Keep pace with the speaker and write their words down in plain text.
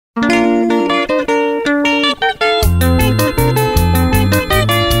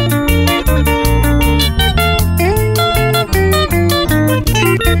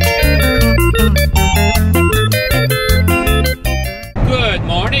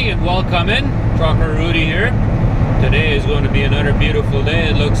morning and welcome in. Trucker Rudi here. Today is going to be another beautiful day,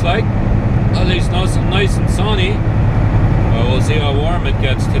 it looks like. At least nice and sunny. We'll see how warm it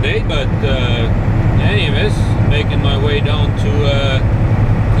gets today, but anyways, making my way down to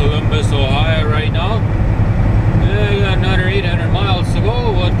Columbus, Ohio right now. I got another 800 miles to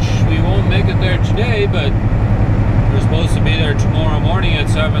go, which we won't make it there today, but we're supposed to be there tomorrow morning at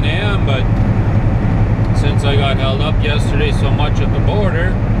 7 a.m. But since I got held up yesterday so much at the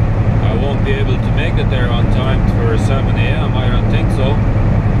border, I won't be able to make it there on time for 7 a.m. I don't think so.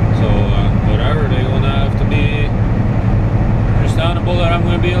 So whatever, they're gonna have to be understandable that I'm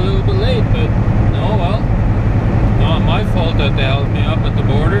gonna be a little bit late, but no, well, not my fault that they held me up at the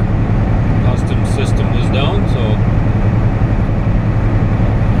border. Customs system was down, so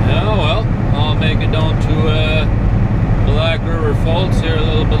yeah, well, I'll make it down to Black River Falls here a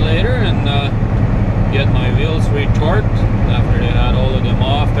little bit later and get my wheels retorqued after they had all of them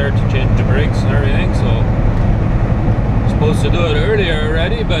off there to change the brakes and everything. So I'm supposed to do it earlier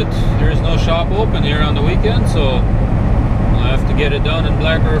already, but there's no shop open here on the weekend, so I'll have to get it done in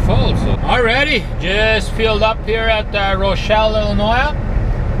Black River Falls. So alrighty, just filled up here at Rochelle, Illinois.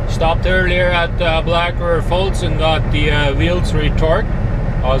 Stopped earlier at Black River Falls and got the wheels retorqued.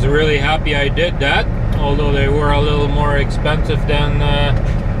 I was really happy I did that, although they were a little more expensive than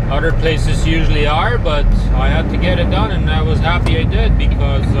other places usually are, but I had to get it done, and I was happy I did,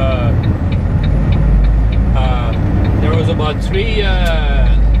 because there was about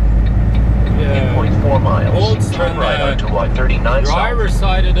 8.4 miles. bolts Turn on right the onto I-39 driver's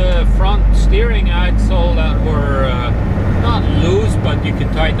side of the front steering axle that were not loose, but you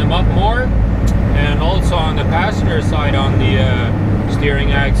could tighten them up more, and also on the passenger side on the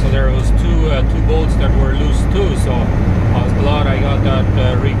steering axle there was two bolts that were loose too, so I was glad I got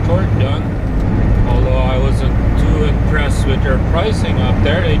that retorque done, although I wasn't too impressed with their pricing up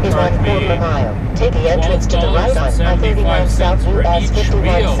there. They charged me Take the entrance to the right on I-39 South US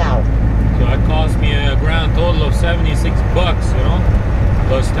 51 South. So that cost me a grand total of 76 bucks, you know,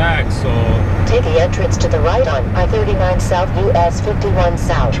 plus tax. So take the entrance to the right on I-39 South US 51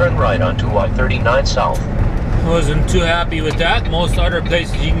 South. Turn right onto I-39 South. Wasn't too happy with that. Most other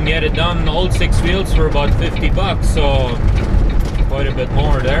places you can get it done, old 6 wheels, for about 50 bucks, so quite a bit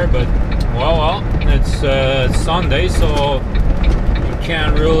more there. But well, it's Sunday, so you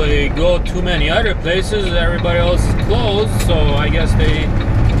can't really go too many other places. Everybody else is closed, so I guess they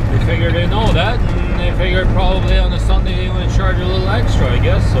figured they know that, and they figured probably on a Sunday they want to charge a little extra, I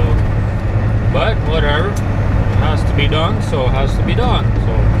guess. So, but whatever, it has to be done, so it has to be done.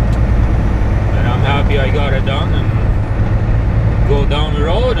 So, and I'm happy I got it done and go down the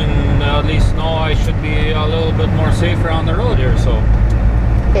road, and at least know I should be a little bit more safer on the road here. So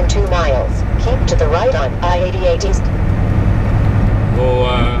in 2 miles, keep to the right on I-88 East. Well,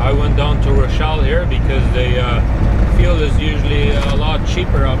 I went down to Rochelle here because the fuel is usually a lot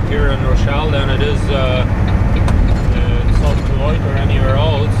cheaper up here in Rochelle than it is in South Deloitte or anywhere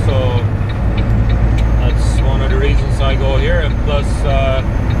else, so that's one of the reasons I go here. And plus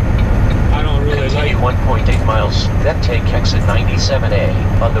I don't really Continue like 1.8 miles, then take exit 97A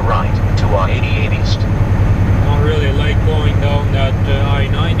on the right to I-88 East. I don't really like going down that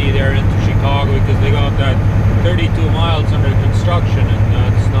I-90 there into Chicago, because they got that 32 miles under construction, and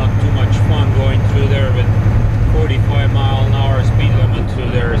that's not too much fun going through there with 45-mile-an-hour speed limit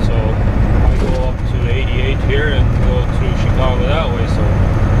through there. So I go up to 88 here and go through Chicago that way. So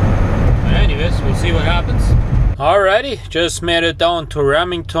anyways, we'll see what happens. Alrighty, just made it down to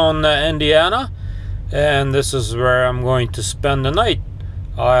Remington, Indiana, and this is where I'm going to spend the night.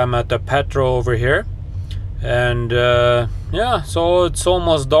 I am at the Petro over here, and yeah, so it's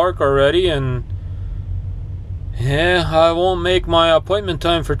almost dark already, and yeah, I won't make my appointment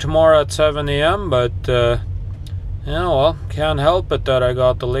time for tomorrow at 7 a.m. but yeah, well, can't help it that I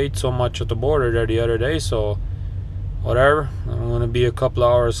got delayed so much at the border there the other day, so whatever. I'm going to be a couple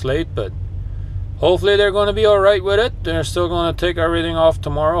hours late, but hopefully they're going to be alright with it. They're still going to take everything off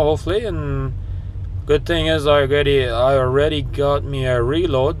tomorrow, hopefully. And good thing is I already got me a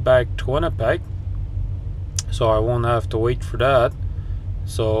reload back to Winnipeg, so I won't have to wait for that.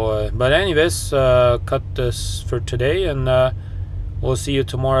 So but anyways, cut this for today, and we'll see you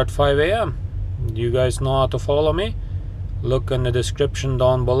tomorrow at 5 a.m. You guys know how to follow me. Look in the description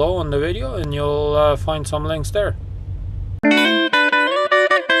down below in the video, and you'll find some links there.